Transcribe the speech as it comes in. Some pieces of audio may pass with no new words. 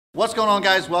What's going on,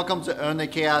 guys? Welcome to Own the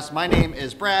Chaos. My name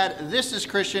is Brad, this is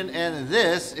Christian, and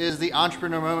this is the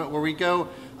Entrepreneur Moment, where we go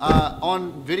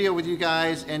on video with you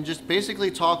guys and just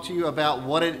basically talk to you about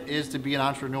what it is to be an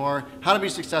entrepreneur, how to be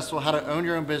successful, how to own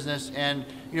your own business, and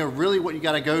really what you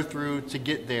got to go through to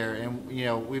get there. And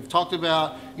we've talked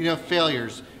about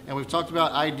failures, and we've talked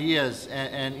about ideas,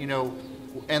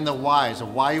 and the whys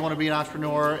of why you want to be an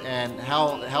entrepreneur, and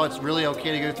how it's really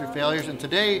okay to go through failures. And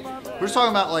today we're just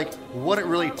talking about like what it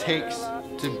really takes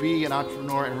to be an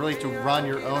entrepreneur and really to run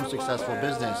your own successful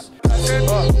business.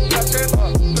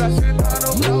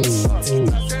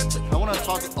 I want to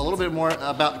talk a little bit more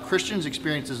about Christian's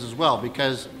experiences as well,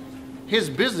 because his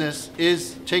business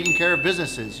is taking care of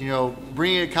businesses,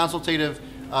 bringing a consultative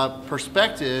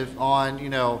perspective on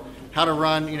how to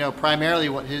run, primarily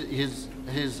what his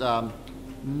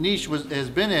niche has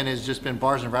been in has just been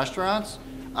bars and restaurants.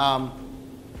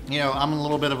 I'm a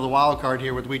little bit of the wild card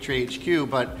here with WeTrade HQ,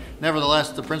 but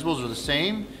nevertheless the principles are the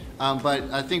same. But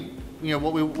I think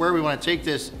where we want to take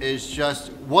this is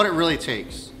just what it really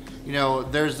takes.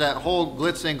 There's that whole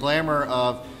glitz and glamour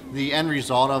of the end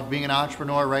result of being an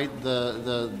entrepreneur, right?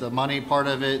 The money part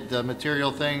of it, the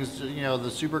material things, the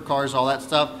supercars, all that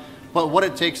stuff. But what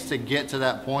it takes to get to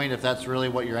that point, if that's really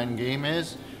what your end game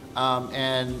is.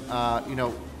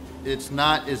 It's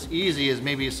not as easy as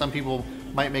maybe some people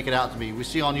might make it out to be. We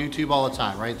see on YouTube all the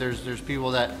time, right? There's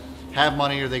people that have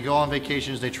money, or they go on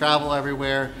vacations, they travel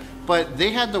everywhere, but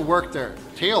they had to work their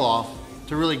tail off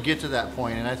to really get to that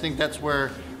point. And I think that's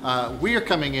where we are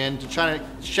coming in to try to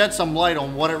shed some light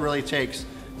on what it really takes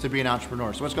to be an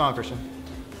entrepreneur. So what's going on, Christian?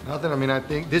 Nothing. I mean, I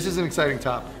think this is an exciting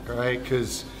topic, all right?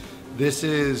 Because this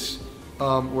is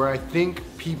where I think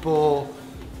people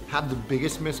have the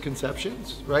biggest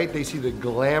misconceptions, right? They see the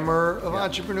glamour of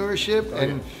entrepreneurship,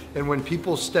 and when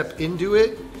people step into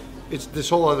it, it's this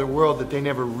whole other world that they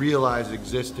never realized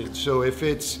existed. So if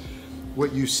it's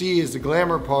what you see is the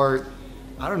glamour part,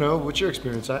 I don't know, what's your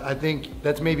experience? I think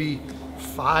that's maybe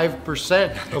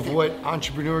 5% of what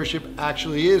entrepreneurship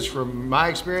actually is, from my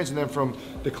experience and then from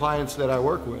the clients that I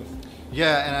work with.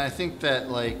 Yeah, and I think that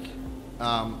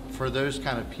for those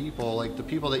kind of people, like the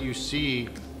people that you see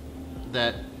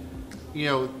that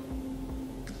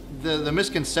the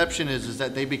misconception is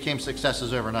that they became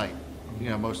successes overnight.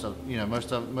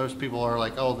 Most people are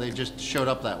like, oh, they just showed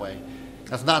up that way.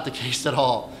 That's not the case at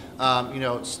all.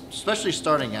 Especially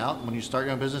starting out, when you start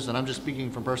your own business, and I'm just speaking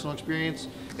from personal experience,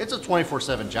 it's a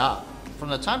 24/7 job. From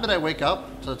the time that I wake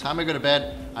up to the time I go to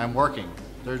bed, I'm working.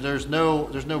 There's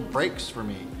no breaks for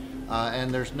me,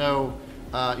 and there's no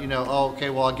oh, okay,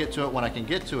 well, I'll get to it when I can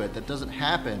get to it. That doesn't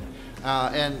happen.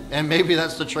 And maybe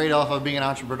that's the trade-off of being an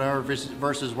entrepreneur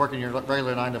versus working your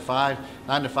regular 9 to 5.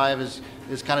 9 to 5 is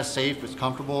kind of safe, it's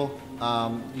comfortable.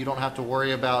 You don't have to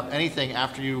worry about anything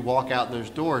after you walk out those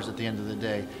doors at the end of the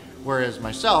day. Whereas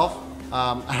myself,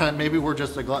 maybe we're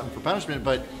just a glutton for punishment,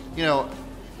 but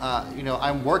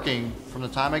I'm working from the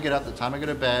time I get up to the time I go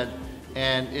to bed,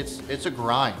 and it's a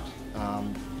grind.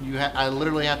 I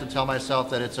literally have to tell myself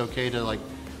that it's okay to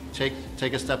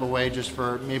take a step away, just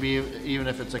for maybe even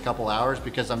if it's a couple hours,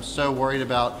 because I'm so worried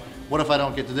about what if I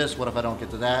don't get to this, what if I don't get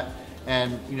to that.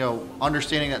 And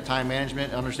understanding that time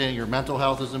management, understanding your mental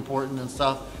health is important and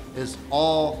stuff, is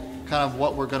all kind of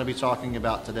what we're going to be talking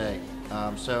about today.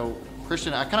 So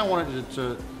Christian, I kind of wanted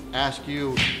to ask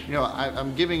you,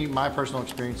 I'm giving you my personal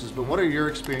experiences, but what are your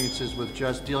experiences with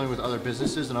just dealing with other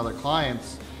businesses and other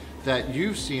clients that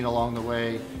you've seen along the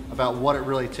way about what it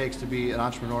really takes to be an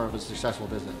entrepreneur of a successful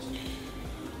business?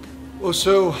 Well,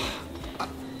 so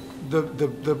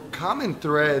the common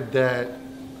thread that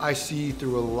I see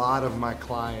through a lot of my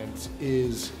clients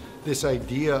is this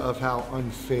idea of how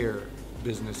unfair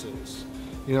business is.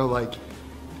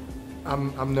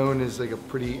 I'm known as like a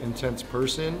pretty intense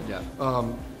person. Yeah.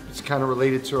 It's kind of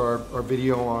related to our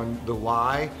video on the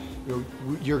why.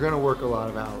 You're gonna work a lot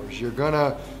of hours. You're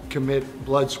gonna commit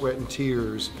blood, sweat, and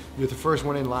tears. You're the first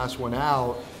one in, last one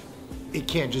out. It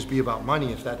can't just be about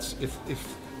money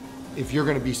if you're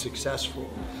gonna be successful.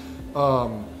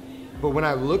 But when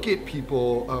I look at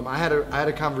people, I had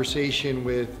a conversation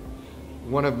with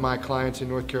one of my clients in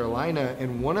North Carolina,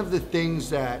 and one of the things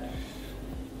that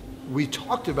we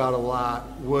talked about a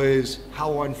lot was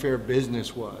how unfair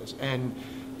business was. And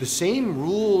the same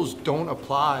rules don't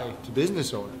apply to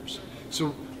business owners.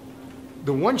 So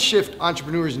the one shift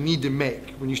entrepreneurs need to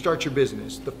make when you start your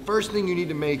business, the first thing you need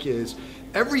to make is,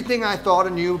 everything I thought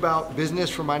and knew about business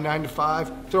from my 9 to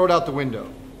 5, throw it out the window,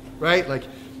 right? Like,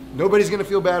 nobody's gonna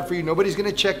feel bad for you, nobody's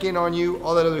gonna check in on you,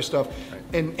 all that other stuff. Right.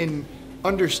 And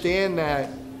understand that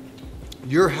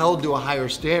you're held to a higher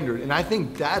standard. And I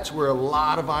think that's where a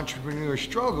lot of entrepreneurs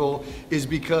struggle, is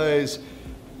because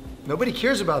nobody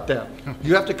cares about them.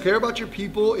 You have to care about your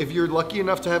people. If you're lucky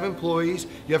enough to have employees,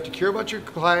 you have to care about your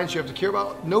clients. You have to care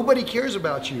about, nobody cares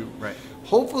about you. Right.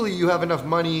 Hopefully you have enough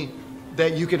money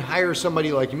that you can hire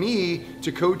somebody like me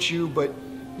to coach you, but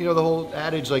you know, the whole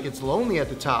adage, like, it's lonely at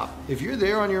the top. If you're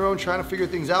there on your own trying to figure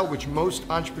things out, which most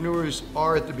entrepreneurs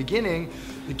are at the beginning,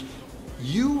 like,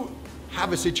 you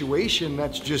have a situation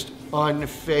that's just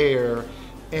unfair,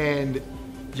 and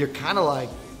you're kind of like,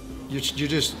 you're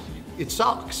just, it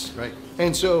sucks. Right.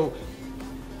 And so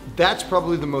that's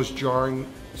probably the most jarring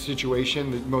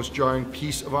situation, the most jarring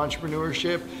piece of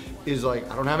entrepreneurship, is like,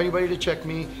 I don't have anybody to check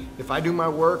me. If I do my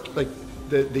work, like,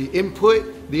 the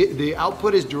input, the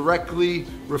output is directly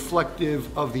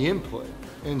reflective of the input.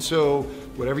 And so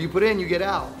whatever you put in, you get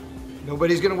out.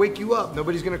 Nobody's gonna wake you up.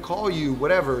 Nobody's gonna call you,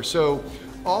 whatever. So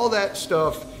all that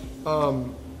stuff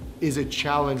is a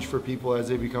challenge for people as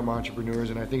they become entrepreneurs.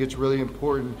 And I think it's really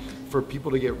important for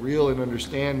people to get real and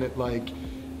understand that, like,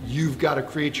 you've got to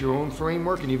create your own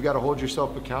framework and you've got to hold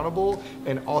yourself accountable.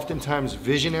 And oftentimes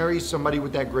visionaries, somebody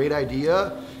with that great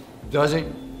idea,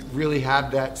 doesn't really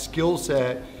have that skill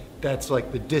set that's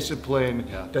like the discipline,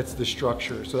 that's the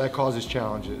structure. So that causes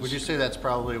challenges. Would you say that's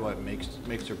probably what makes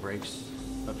or breaks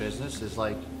a business, is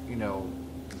like, you know,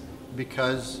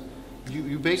 because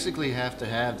you basically have to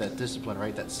have that discipline,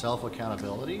 right? That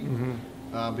self-accountability,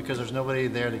 because there's nobody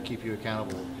there to keep you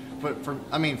accountable. But for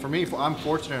me, I'm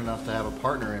fortunate enough to have a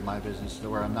partner in my business to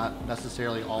where I'm not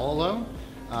necessarily all alone,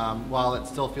 while it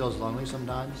still feels lonely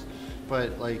sometimes.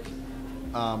 But like,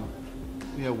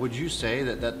 you know, would you say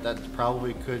that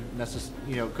probably could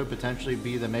potentially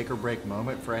be the make or break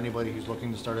moment for anybody who's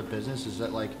looking to start a business? Is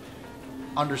that, like,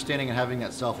 understanding and having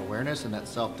that self-awareness and that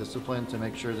self-discipline to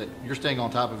make sure that you're staying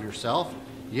on top of yourself?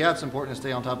 Yeah, it's important to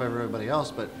stay on top of everybody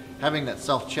else, but having that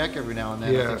self-check every now and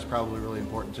then, I think, is probably really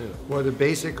important too. Well, the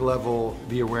basic level,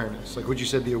 the awareness, like what you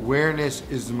said, the awareness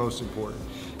is the most important.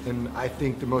 And I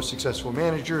think the most successful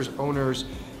managers, owners,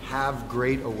 have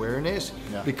great awareness,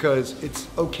 because it's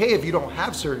okay if you don't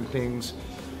have certain things,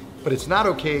 but it's not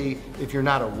okay if you're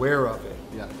not aware of it.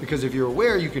 Because if you're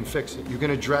aware, you can fix it, you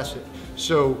can address it.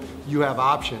 So you have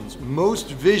options.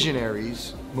 Most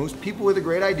visionaries, most people with a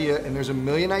great idea, and there's a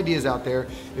million ideas out there,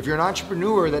 if you're an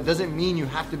entrepreneur, that doesn't mean you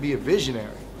have to be a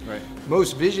visionary. Right.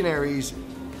 Most visionaries,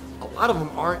 a lot of them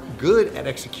aren't good at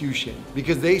execution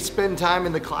because they spend time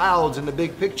in the clouds and the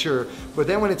big picture, but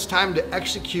then when it's time to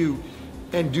execute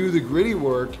and do the gritty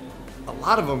work, a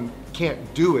lot of them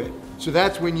can't do it. So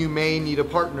that's when you may need a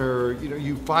partner. You know,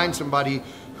 you find somebody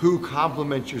who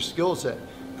complements your skill set.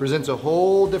 Presents a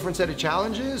whole different set of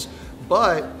challenges,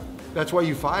 but that's why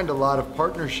you find a lot of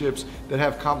partnerships that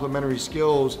have complementary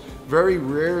skills. Very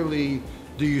rarely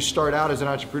do you start out as an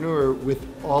entrepreneur with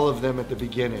all of them at the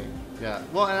beginning. Yeah,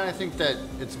 well, and I think that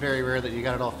it's very rare that you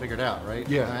got it all figured out, right?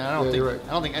 Yeah, I mean,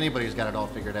 I don't think anybody's got it all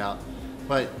figured out,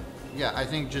 but yeah, I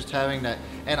think just having that,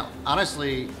 and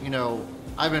honestly, you know,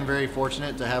 I've been very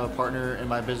fortunate to have a partner in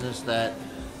my business that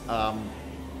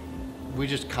we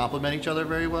just complement each other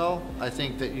very well. I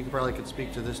think that you probably could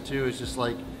speak to this too. It's just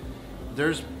like,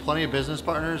 there's plenty of business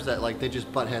partners that, like, they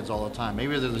just butt heads all the time.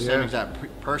 Maybe they're the same exact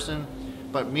person,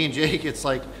 but me and Jake, it's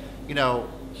like, you know,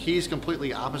 he's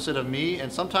completely opposite of me,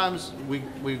 and sometimes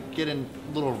we get in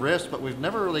little rifts, but we've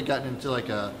never really gotten into like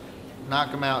a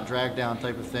knock them out, drag down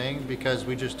type of thing, because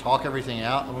we just talk everything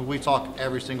out. I mean, we talk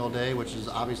every single day, which is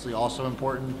obviously also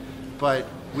important, but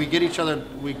we get each other,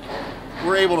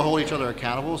 we're able to hold each other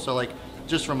accountable. So, like,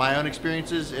 just from my own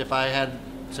experiences, if I had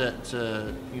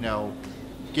to you know,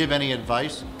 give any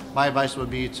advice, my advice would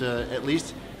be to, at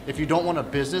least, if you don't want a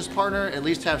business partner, at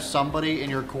least have somebody in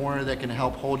your corner that can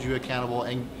help hold you accountable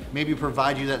and maybe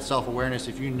provide you that self-awareness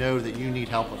if you know that you need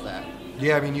help with that.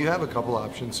 Yeah, I mean, you have a couple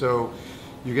options. So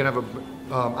you can have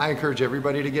I encourage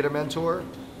everybody to get a mentor.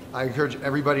 I encourage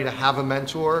everybody to have a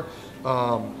mentor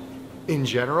in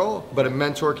general, but a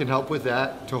mentor can help with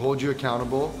that, to hold you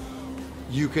accountable.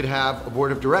 You could have a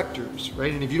board of directors,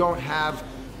 right? And if you don't have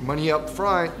money up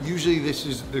front, usually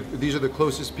these are the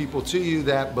closest people to you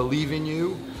that believe in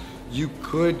you. You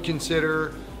could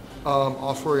consider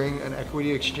offering an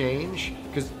equity exchange,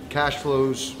 because cash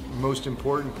flow's most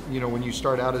important. You know, when you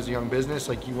start out as a young business,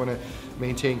 like, you want to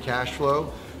maintain cash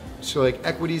flow. So, like,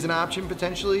 equity is an option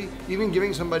potentially. Even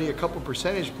giving somebody a couple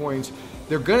percentage points,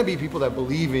 they're going to be people that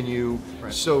believe in you.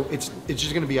 Right. So it's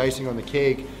just going to be icing on the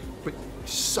cake. But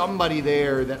somebody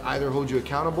there that either holds you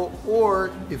accountable,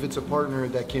 or if it's a partner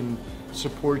that can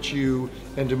support you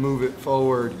and to move it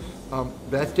forward.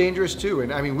 That's dangerous too.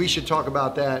 And I mean, we should talk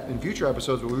about that in future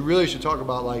episodes, but we really should talk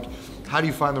about like, how do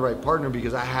you find the right partner?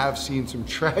 Because I have seen some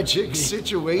tragic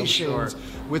situations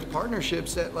with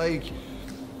partnerships that like,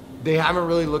 they haven't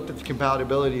really looked at the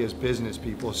compatibility as business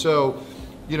people. So,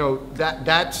 you know,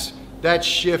 that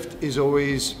shift is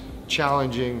always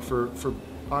challenging for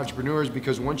entrepreneurs,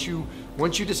 because once you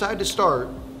decide to start,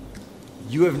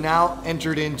 you have now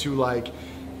entered into like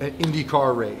an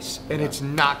IndyCar race, and it's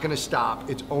not gonna stop.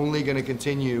 It's only gonna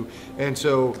continue. And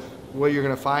so what you're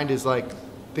gonna find is like,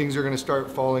 things are gonna start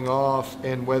falling off,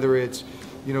 and whether it's,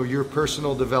 you know, your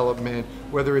personal development,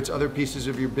 whether it's other pieces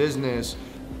of your business,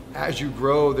 as you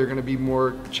grow, they're gonna be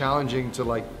more challenging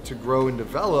to grow and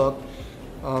develop.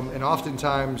 And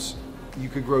oftentimes you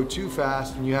could grow too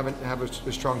fast and you haven't have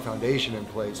a strong foundation in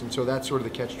place. And so that's sort of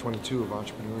the catch-22 of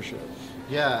entrepreneurship.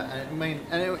 Yeah, I mean,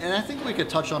 and I think we could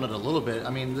touch on it a little bit. I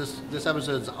mean, this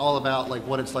episode is all about like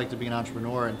what it's like to be an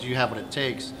entrepreneur and do you have what it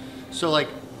takes. So like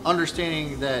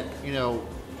understanding that, you know,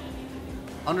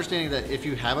 if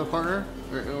you have a partner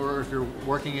or if you're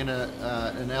working in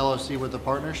an LLC with a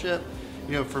partnership,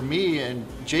 you know, for me, and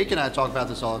Jake and I talk about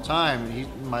this all the time,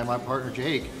 my partner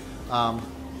Jake,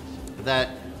 that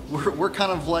we're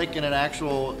kind of like in an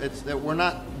actual, it's that we're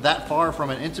not that far from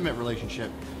an intimate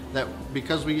relationship, that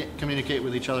because we communicate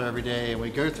with each other every day and we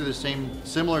go through the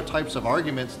similar types of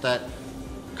arguments that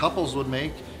couples would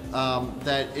make,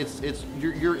 that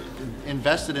you're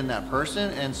invested in that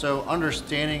person. And so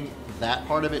understanding that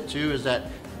part of it too is that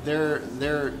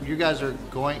you guys are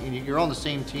you're on the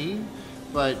same team,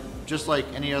 but just like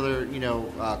any other, you know,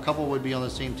 couple would be on the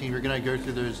same team, you're going to go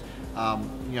through those,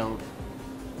 you know,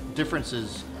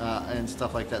 differences and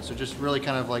stuff like that. So just really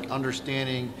kind of like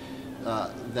understanding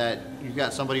that you've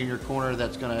got somebody in your corner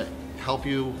that's going to help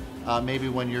you maybe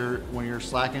when you're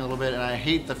slacking a little bit. And I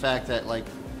hate the fact that, like,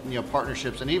 you know,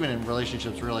 partnerships and even in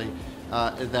relationships really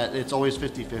that it's always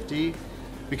 50-50,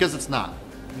 because it's not.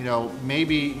 You know,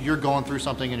 maybe you're going through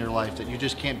something in your life that you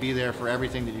just can't be there for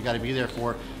everything that you got to be there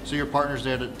for. So your partner's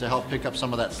there to help pick up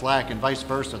some of that slack, and vice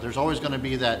versa. There's always going to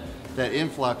be that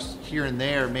influx here and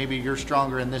there. Maybe you're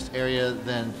stronger in this area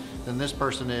than this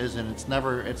person is, and it's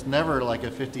never like a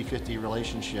 50-50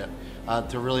 relationship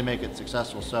to really make it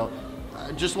successful. So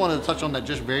I just wanted to touch on that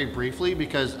just very briefly,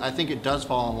 because I think it does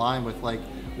fall in line with like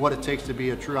what it takes to be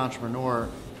a true entrepreneur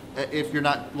if you're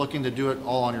not looking to do it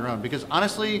all on your own. Because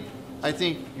honestly, I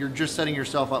think you're just setting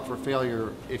yourself up for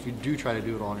failure if you do try to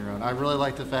do it all on your own. I really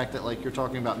like the fact that, like, you're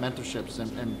talking about mentorships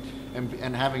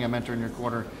and having a mentor in your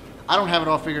corner. I don't have it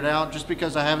all figured out. Just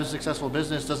because I have a successful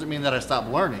business doesn't mean that I stop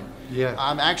learning. Yeah.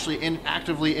 I'm actually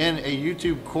actively in a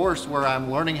YouTube course where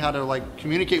I'm learning how to like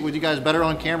communicate with you guys better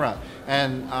on camera,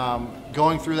 and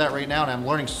going through that right now. And I'm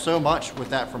learning so much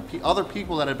with that from other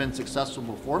people that have been successful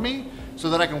before me, so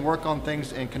that I can work on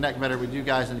things and connect better with you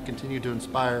guys and continue to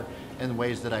inspire in the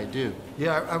ways that I do.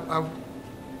 Yeah,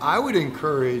 I would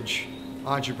encourage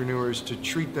entrepreneurs to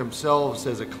treat themselves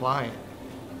as a client.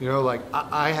 You know, like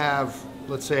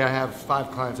let's say I have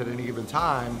 5 clients at any given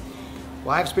time.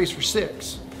 Well, I have space for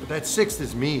 6, but that 6th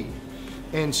is me.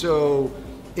 And so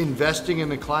investing in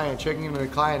the client, checking in with the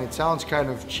client, it sounds kind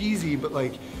of cheesy, but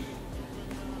like,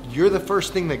 you're the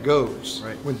first thing that goes.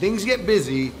 Right. When things get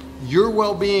busy, your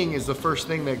well-being is the first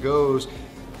thing that goes,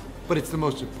 but it's the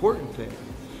most important thing.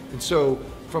 And so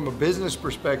from a business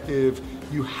perspective,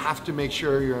 you have to make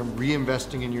sure you're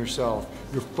reinvesting in yourself.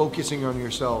 You're focusing on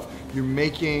yourself. You're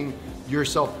making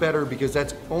yourself better, because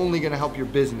that's only going to help your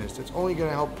business. It's only going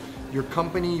to help your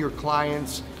company, your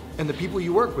clients, and the people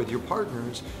you work with, your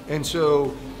partners. And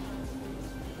so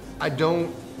I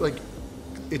don't like,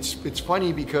 it's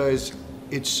funny because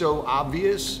it's so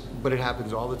obvious, but it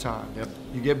happens all the time. Yep.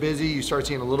 You get busy, you start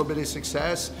seeing a little bit of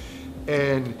success,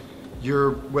 and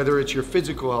whether it's your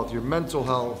physical health, your mental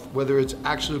health, whether it's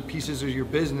actually pieces of your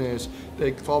business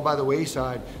that fall by the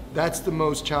wayside, that's the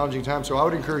most challenging time. So I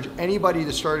would encourage anybody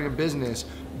to start a business,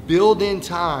 build in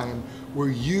time where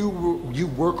you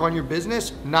work on your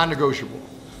business, non-negotiable.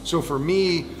 So for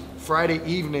me, Friday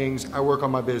evenings, I work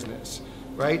on my business,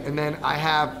 right? And then I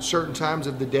have certain times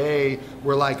of the day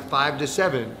where, like 5 to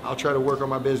 7, I'll try to work on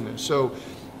my business. So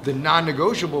the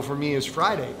non-negotiable for me is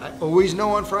Friday. I always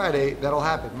know on Friday that'll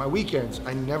happen. My weekends,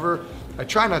 I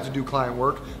try not to do client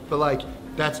work, but like,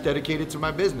 that's dedicated to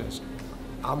my business.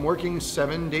 I'm working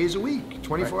 7 days a week,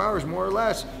 24 Right. hours more or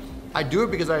less. I do it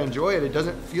because I enjoy it. It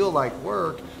doesn't feel like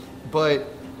work, but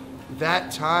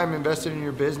that time invested in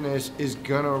your business is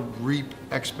gonna reap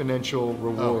exponential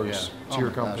rewards to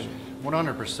your company.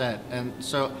 100%. And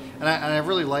so, and I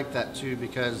really like that too,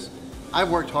 because I've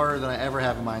worked harder than I ever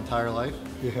have in my entire life.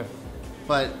 Yeah.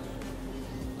 But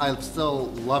I still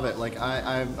love it. Like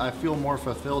I feel more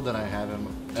fulfilled than I have in.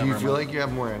 Do you feel like you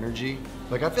have more energy?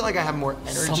 Like I feel like I have more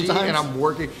energy and I'm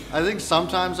working. I think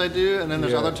sometimes I do, and then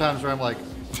there's other times where I'm like,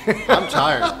 I'm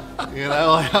tired. You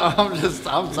know, like,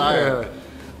 I'm tired.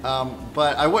 Yeah.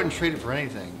 But I wouldn't trade it for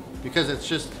anything, because it's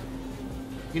just,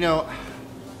 you know,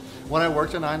 when I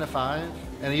worked a 9 to 5,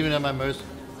 and even in my most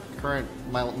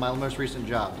recent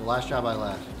job, the last job I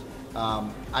left,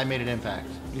 I made an impact.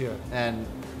 Yeah. And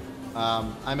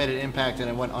I made an impact, and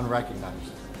it went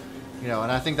unrecognized. You know,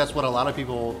 and I think that's what a lot of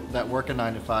people that work a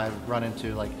 9 to 5 run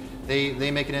into. Like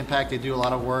they make an impact, they do a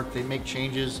lot of work, they make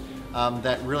changes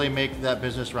that really make that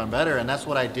business run better, and that's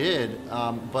what I did.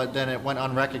 But then it went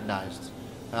unrecognized,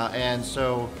 and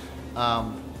so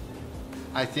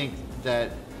I think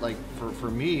that, like, for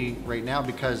me right now,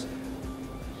 because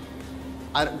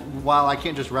while I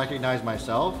can't just recognize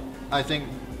myself, I think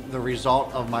the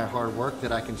result of my hard work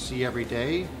that I can see every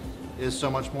day is so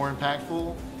much more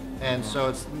impactful. And so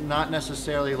it's not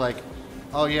necessarily like,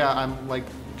 oh yeah, I'm like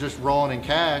just rolling in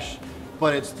cash,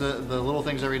 but it's the little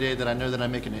things every day that I know that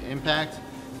I'm making an impact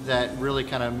that really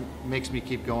kind of makes me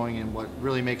keep going, and what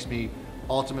really makes me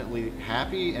ultimately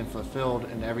happy and fulfilled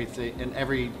in everything, in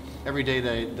every day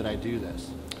that I do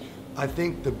this. I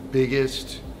think the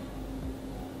biggest,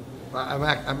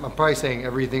 I'm probably saying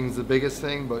everything's the biggest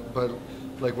thing, but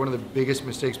like one of the biggest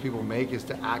mistakes people make is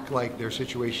to act like their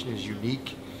situation is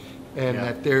unique, and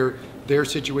that their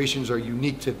situations are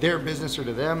unique to their business or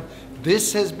to them.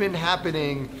 This has been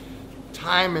happening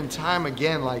time and time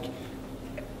again. Like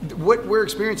what we're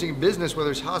experiencing in business,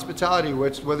 whether it's hospitality,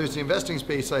 whether it's the investing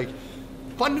space, like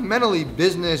fundamentally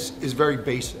business is very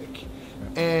basic.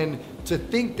 And to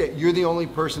think that you're the only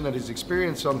person that has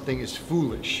experienced something is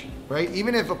foolish, right?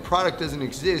 Even if a product doesn't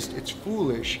exist, it's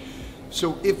foolish.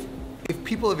 So if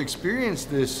people have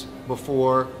experienced this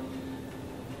before,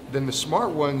 then the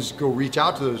smart ones go reach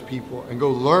out to those people and go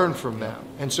learn from them.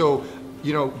 And so,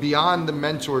 you know, beyond the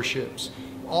mentorships,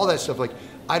 all that stuff, like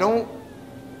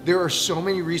there are so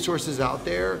many resources out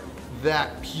there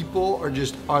that people are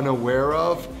just unaware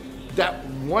of that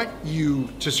want you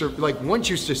to want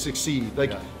you to succeed.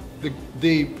 Like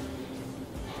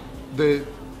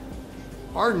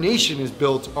our nation is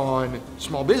built on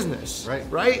small business,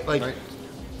 right? Like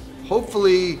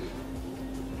hopefully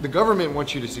the government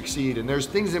wants you to succeed, and there's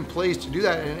things in place to do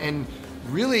that, and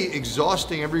really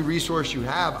exhausting every resource you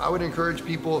have. I would encourage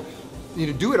people, you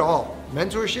know, do it all.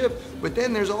 Mentorship, but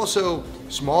then there's also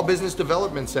small business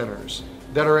development centers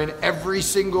that are in every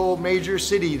single major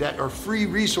city that are free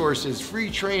resources,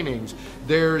 free trainings.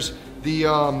 There's the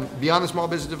beyond the small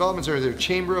business development center, their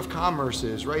chamber of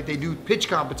commerces, right? They do pitch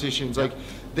competitions, like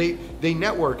they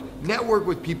network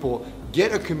with people,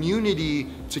 get a community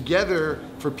together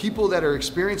for people that are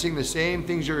experiencing the same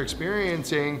things you're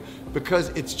experiencing, because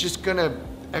it's just gonna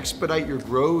expedite your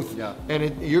growth,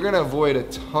 and you're gonna avoid a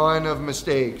ton of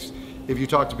mistakes if you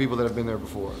talk to people that have been there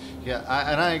before. Yeah,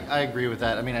 I agree with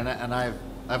that. I mean, and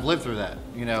I've lived through that,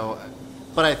 you know.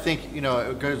 But I think, you know,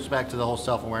 it goes back to the whole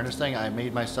self-awareness thing. I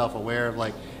made myself aware of,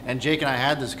 like, and Jake and I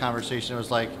had this conversation. It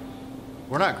was like,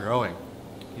 we're not growing.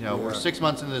 You know, we're 6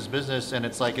 months into this business, and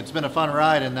it's like, it's been a fun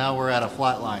ride, and now we're at a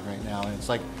flat line right now. And it's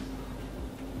like,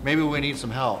 maybe we need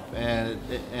some help. And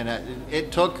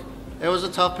it was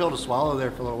a tough pill to swallow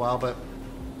there for a little while. But,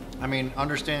 I mean,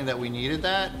 understanding that we needed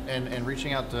that, and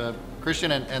reaching out to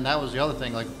Christian, and that was the other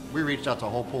thing. Like, we reached out to a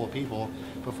whole pool of people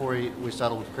before we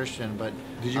settled with Christian. But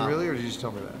did you really, or did you just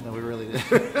tell me that? No, we really did.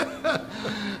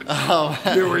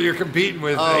 Where you're competing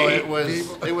with? Oh, it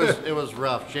was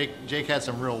rough. Jake had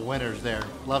some real winners there.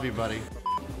 Love you, buddy.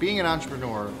 Being an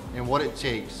entrepreneur and what it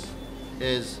takes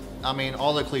is, I mean,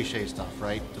 all the cliche stuff,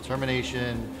 right?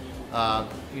 Determination,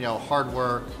 you know, hard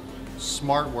work,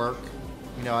 smart work.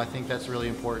 You know, I think that's really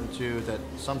important too, that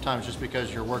sometimes just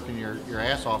because you're working your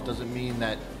ass off doesn't mean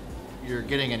that you're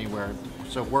getting anywhere.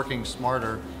 So working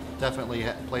smarter definitely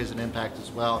plays an impact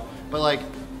as well. But, like,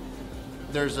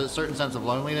 there's a certain sense of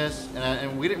loneliness,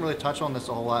 and we didn't really touch on this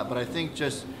a whole lot, but I think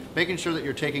just making sure that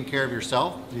you're taking care of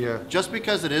yourself. Yeah. Just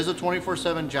because it is a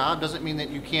 24/7 job doesn't mean that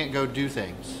you can't go do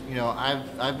things. You know,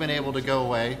 I've been able to go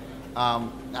away.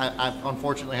 I've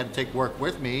unfortunately had to take work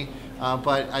with me,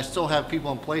 but I still have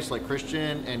people in place like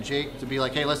Christian and Jake to be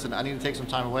like, hey, listen, I need to take some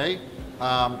time away.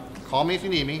 Call me if you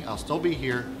need me. I'll still be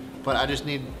here, but I just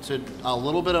need a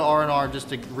little bit of R&R just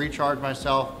to recharge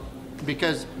myself,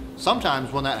 because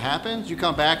sometimes when that happens, you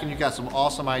come back and you got some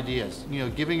awesome ideas. You know,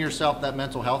 giving yourself that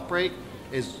mental health break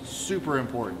is super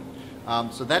important.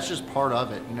 So that's just part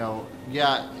of it.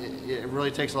 Yeah, it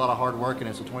really takes a lot of hard work, and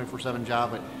it's a 24/7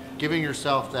 job, but giving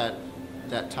yourself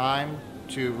that time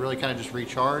to really kind of just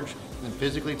recharge and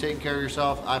physically taking care of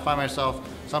yourself. I find myself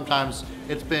sometimes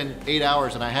it's been 8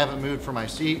 hours and I haven't moved from my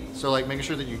seat. So like making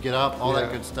sure that you get up, all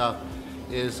that good stuff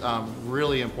is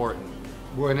really important.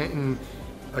 Well, and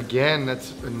again,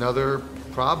 that's another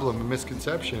problem, a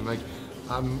misconception. Like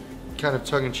I'm kind of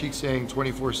tongue in cheek saying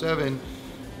 24/7,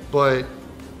 but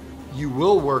you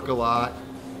will work a lot,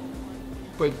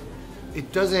 but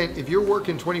it doesn't, if you're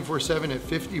working 24/7 at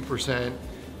 50%,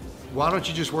 why don't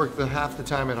you just work half the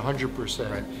time at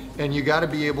 100%? Right. And you got to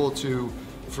be able to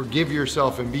forgive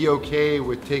yourself and be okay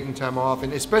with taking time off,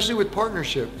 and especially with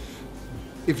partnership.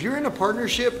 If you're in a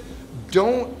partnership,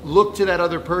 don't look to that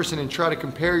other person and try to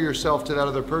compare yourself to that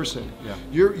other person. Yeah.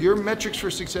 Your metrics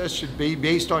for success should be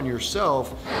based on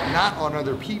yourself, not on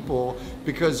other people,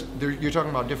 because you're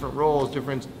talking about different roles,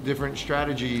 different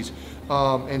strategies.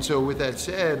 And so with that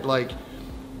said, like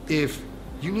if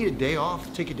you need a day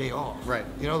off, take a day off. Right.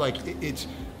 Like it's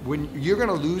when you're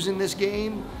gonna lose in this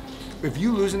game. If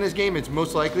you lose in this game, it's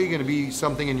most likely gonna be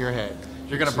something in your head.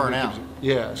 You're gonna burn out.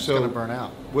 Yeah. It's So gonna burn out.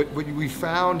 What we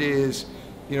found is,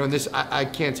 and this I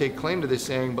can't take claim to this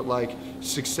saying, but like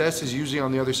success is usually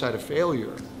on the other side of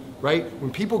failure, right? When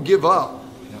people give up,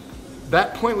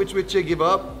 that point which they give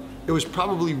up, it was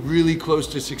probably really close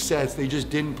to success. They just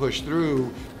didn't push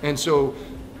through. And so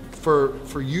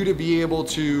for you to be able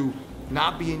to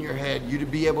not be in your head, you to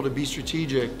be able to be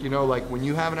strategic, like when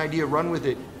you have an idea, run with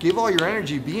it, give all your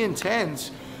energy, be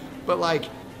intense, but like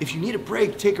if you need a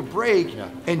break, take a break,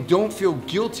 and don't feel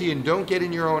guilty and don't get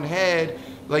in your own head.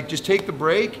 Like just take the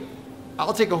break.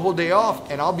 I'll take a whole day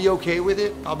off and I'll be okay with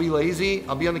it. I'll be lazy,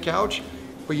 I'll be on the couch,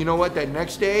 but you know what, that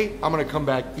next day, I'm gonna come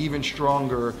back even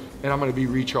stronger and I'm gonna be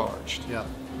recharged.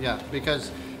 Yeah,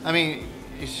 because I mean,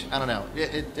 I don't know,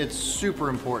 it's super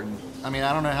important. I mean,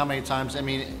 I don't know how many times,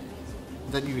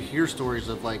 that you hear stories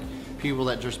of like people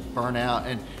that just burn out,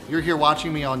 and you're here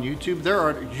watching me on YouTube. There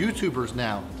are YouTubers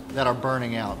now that are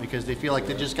burning out because they feel like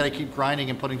they just got to keep grinding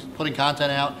and putting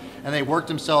content out, and they work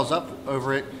themselves up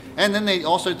over it. And then they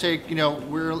also take,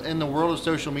 we're in the world of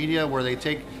social media where they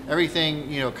take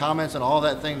everything, comments and all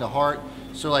that thing to heart.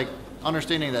 So like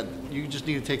understanding that you just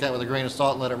need to take that with a grain of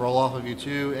salt and let it roll off of you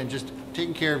too, and just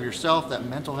taking care of yourself. That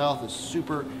mental health is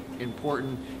super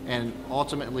important, and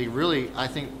ultimately, really, I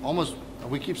think almost,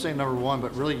 we keep saying number one,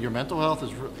 but really your mental health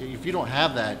is, if you don't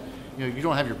have that, you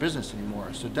don't have your business anymore.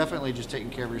 So definitely just taking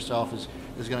care of yourself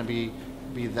is going to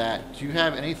be that. Do you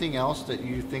have anything else that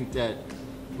you think that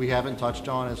we haven't touched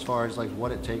on as far as like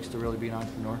what it takes to really be an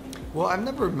entrepreneur? Well, I've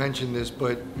never mentioned this,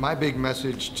 but my big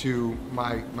message to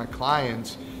my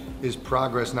clients is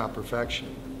progress, not perfection,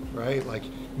 right? Like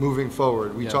moving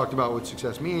forward. We talked about what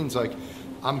success means. Like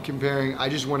I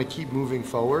just want to keep moving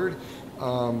forward.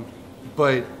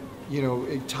 But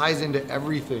it ties into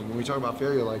everything. When we talk about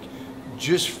failure, like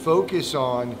just focus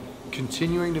on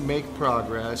continuing to make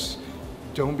progress.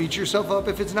 Don't beat yourself up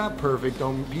if it's not perfect.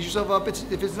 Don't beat yourself up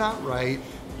if it's not right.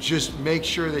 Just make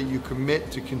sure that you commit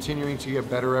to continuing to get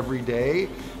better every day.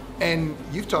 And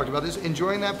you've talked about this,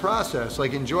 enjoying that process,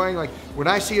 like enjoying, like when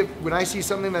I see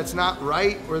something that's not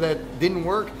right or that didn't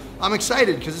work, I'm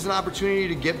excited because it's an opportunity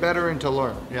to get better and to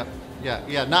learn.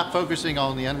 Yeah. Not focusing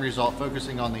on the end result,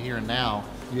 focusing on the here and now,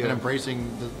 and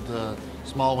embracing the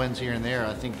small wins here and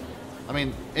there.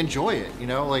 Enjoy it.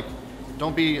 Like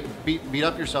don't beat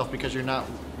up yourself because you're not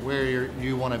where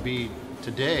you want to be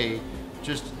today.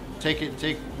 Just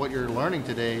take what you're learning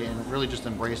today and really just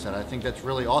embrace that. I think that's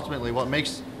really ultimately what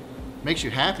makes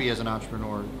you happy as an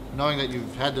entrepreneur, knowing that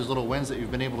you've had those little wins that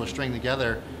you've been able to string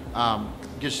together.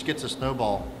 Just gets a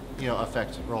snowball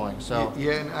effect rolling. So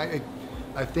and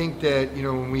I think that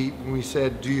when we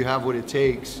said, do you have what it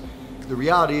takes, the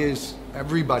reality is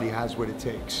everybody has what it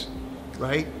takes,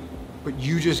 right? But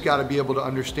you just got to be able to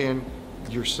understand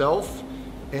yourself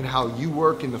and how you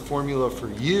work in the formula for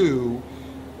you,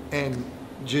 and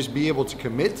just be able to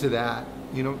commit to that.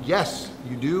 Yes,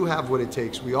 you do have what it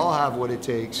takes. We all have what it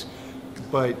takes,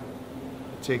 but it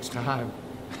takes time.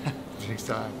 It takes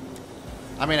time.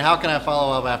 How can I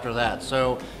follow up after that?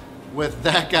 So with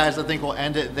that, guys, I think we'll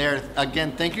end it there.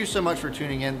 Again, thank you so much for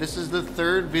tuning in. This is the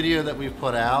third video that we've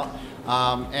put out.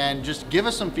 And just give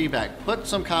us some feedback. Put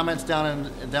some comments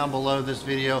down below this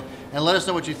video and let us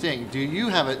know what you think. Do you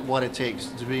have what it takes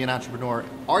to be an entrepreneur?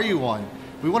 Are you one?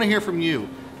 We want to hear from you.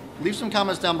 Leave some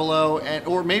comments down below,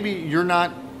 or maybe you're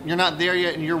not you're not there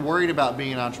yet and you're worried about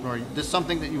being an entrepreneur, this is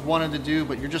something that you wanted to do,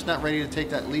 but you're just not ready to take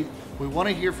that leap, we want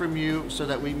to hear from you so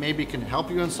that we maybe can help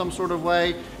you in some sort of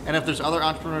way. And if there's other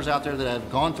entrepreneurs out there that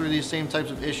have gone through these same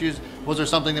types of issues, was there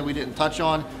something that we didn't touch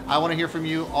on? I want to hear from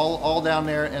you all down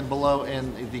there and below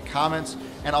in the comments.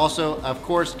 And also, of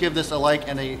course, give this a like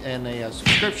and a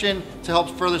subscription to help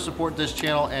further support this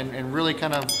channel and really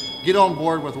kind of get on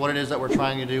board with what it is that we're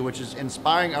trying to do, which is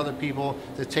inspiring other people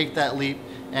to take that leap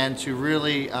and to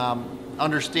really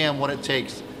understand what it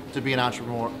takes to be an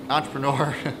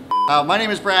entrepreneur. My name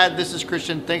is Brad, this is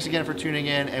Christian. Thanks again for tuning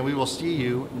in, and we will see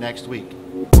you next week.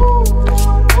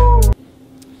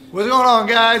 What's going on,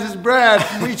 guys? It's Brad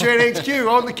from We Trade HQ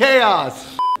on the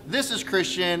Chaos. This is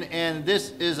Christian, and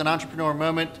this is an entrepreneur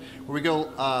moment where we go,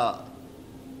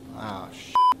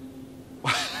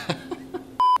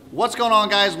 What's going on,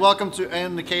 guys? Welcome to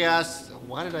In the Chaos.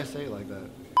 Why did I say it like that?